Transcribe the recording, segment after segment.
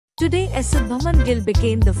Today, Shubman Gill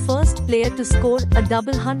became the first player to score a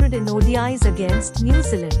double hundred in ODIs against New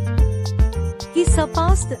Zealand. He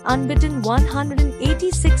surpassed the unbeaten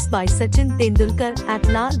 186 by Sachin Tendulkar at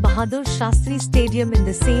Lal Bahadur Shastri Stadium in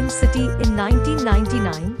the same city in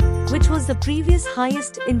 1999, which was the previous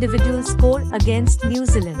highest individual score against New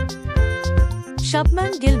Zealand.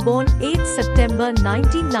 Shubman Gill, born 8 September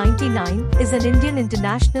 1999, is an Indian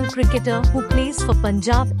international cricketer who plays for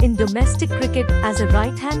Punjab in domestic cricket as a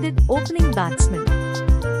right-handed opening batsman.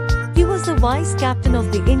 He was the vice-captain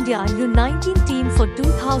of the India U19 team for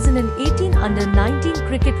 2018 Under-19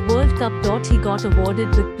 Cricket World Cup. He got awarded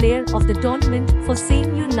with Player of the Tournament for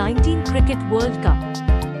same U19 Cricket World Cup.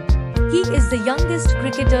 He is the youngest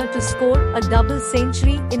cricketer to score a double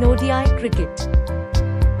century in ODI cricket.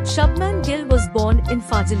 Shubman Gill was born in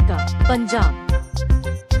Fazilka, Punjab.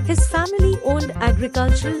 His family owned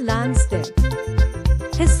agricultural lands there.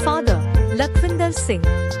 His father, Lakhvinder Singh,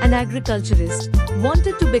 an agriculturist,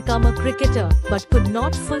 wanted to become a cricketer but could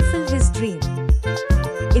not fulfill his dream.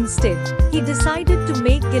 Instead, he decided to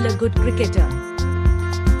make Gill a good cricketer.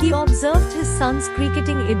 He observed his son's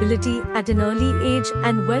cricketing ability at an early age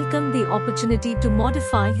and welcomed the opportunity to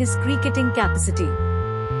modify his cricketing capacity.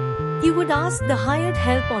 He would ask the hired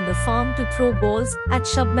help on the farm to throw balls at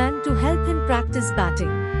Shubman to help him practice batting.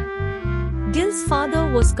 Gill's father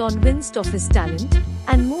was convinced of his talent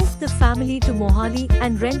and moved the family to Mohali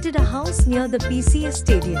and rented a house near the PCA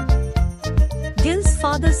stadium. Gill's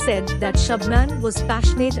father said that Shubman was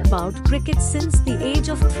passionate about cricket since the age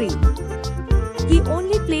of 3. He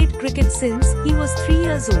only played cricket since he was 3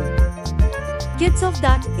 years old. Kids of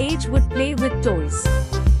that age would play with toys.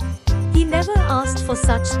 He never asked for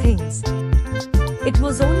such things. It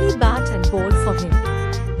was only bat and ball for him.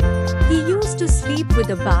 He used to sleep with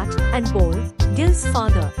a bat and ball, Gill's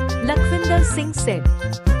father, Lakhvinder Singh said.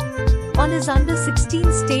 On his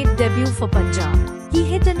under-16 state debut for Punjab, he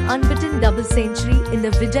hit an unbeaten double century in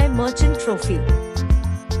the Vijay Merchant Trophy.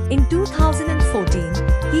 In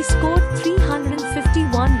 2014, he scored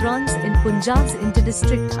 351 runs in Punjab's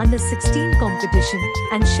inter-district under-16 competition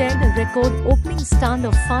and shared a record opening stand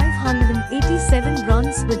of 587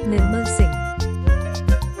 runs with Nirmal Singh.